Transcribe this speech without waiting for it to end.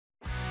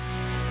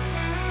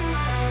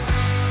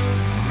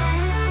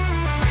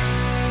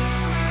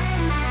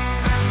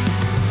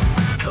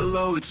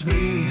Hello, it's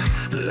me,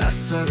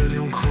 Lestat,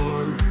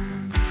 Lioncourt.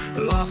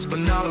 Lost but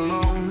not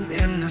alone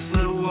in this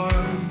little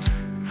world.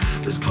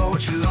 This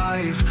poetry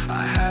life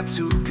I had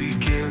to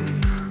begin.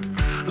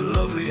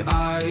 Lovely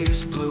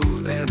eyes,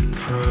 blue and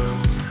pearl.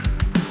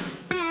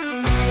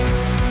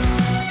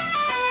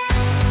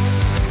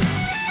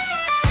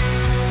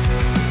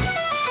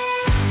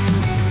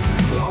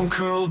 Long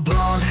curled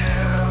blonde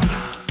hair,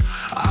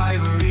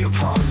 ivory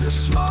upon the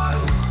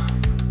smile.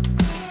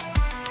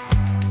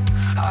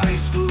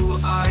 Eyes blue,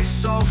 eyes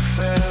so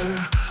fair,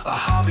 a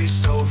hobby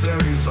so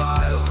very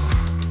vile.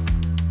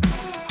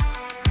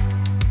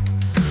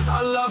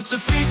 I love to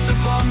feast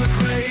upon the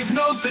grave,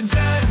 note the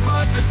dead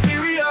but the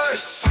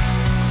serious.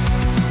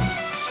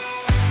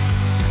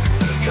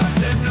 God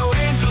said no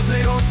angels,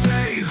 they don't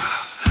save.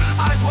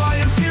 Eyes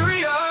wide and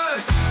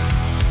furious.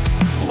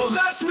 Well,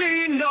 that's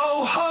me,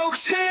 no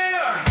hoax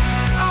here.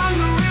 I'm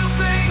the real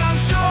thing, I'm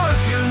sure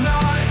if you're not.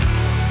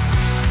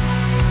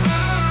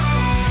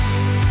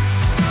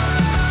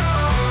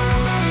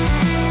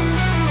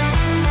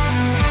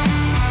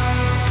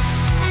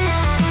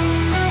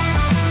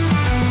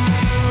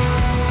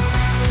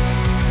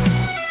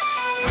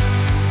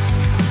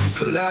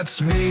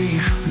 That's me,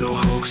 no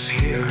hoax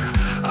here.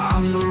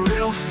 I'm the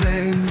real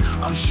thing,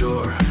 I'm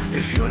sure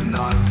if you're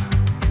not.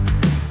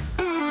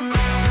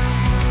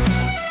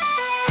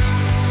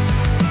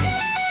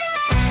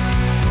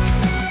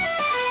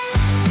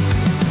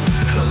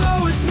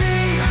 Hello, it's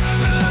me,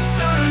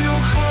 Lestat,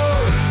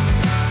 Lioncourt.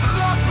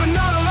 Lost but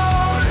not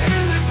alone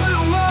in this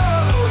little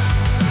world.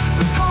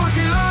 This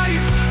poetry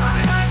life I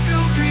had to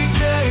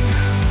begin.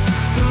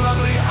 The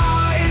lovely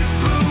eyes,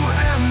 blue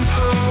and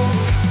pearl.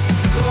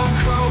 Long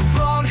curled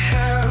blonde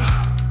hair,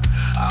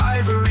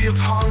 ivory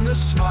upon the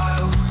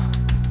smile.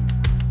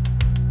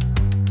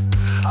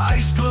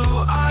 Eyes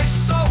blue, eyes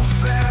so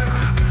fair,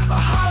 a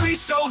hobby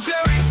so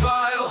very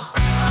vile.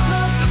 I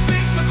love to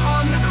feast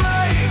upon the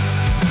grave,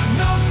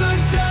 not the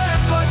dead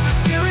but the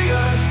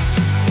serious.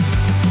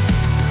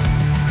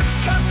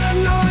 God said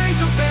no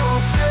angels, they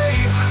won't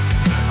save.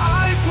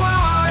 Eyes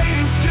wide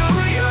and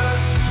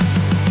furious.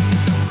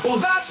 Well,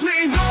 that's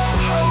me, no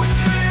hoax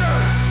here.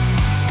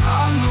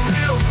 I'm the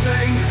real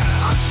thing,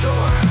 I'm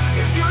sure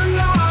if you're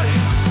not.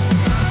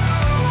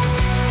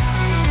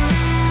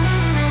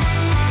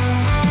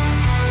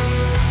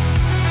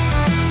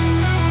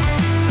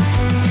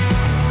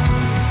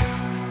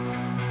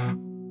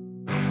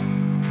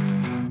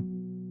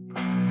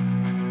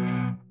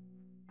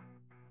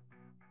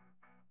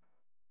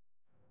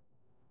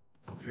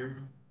 Here?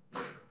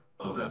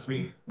 Oh, that's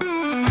me.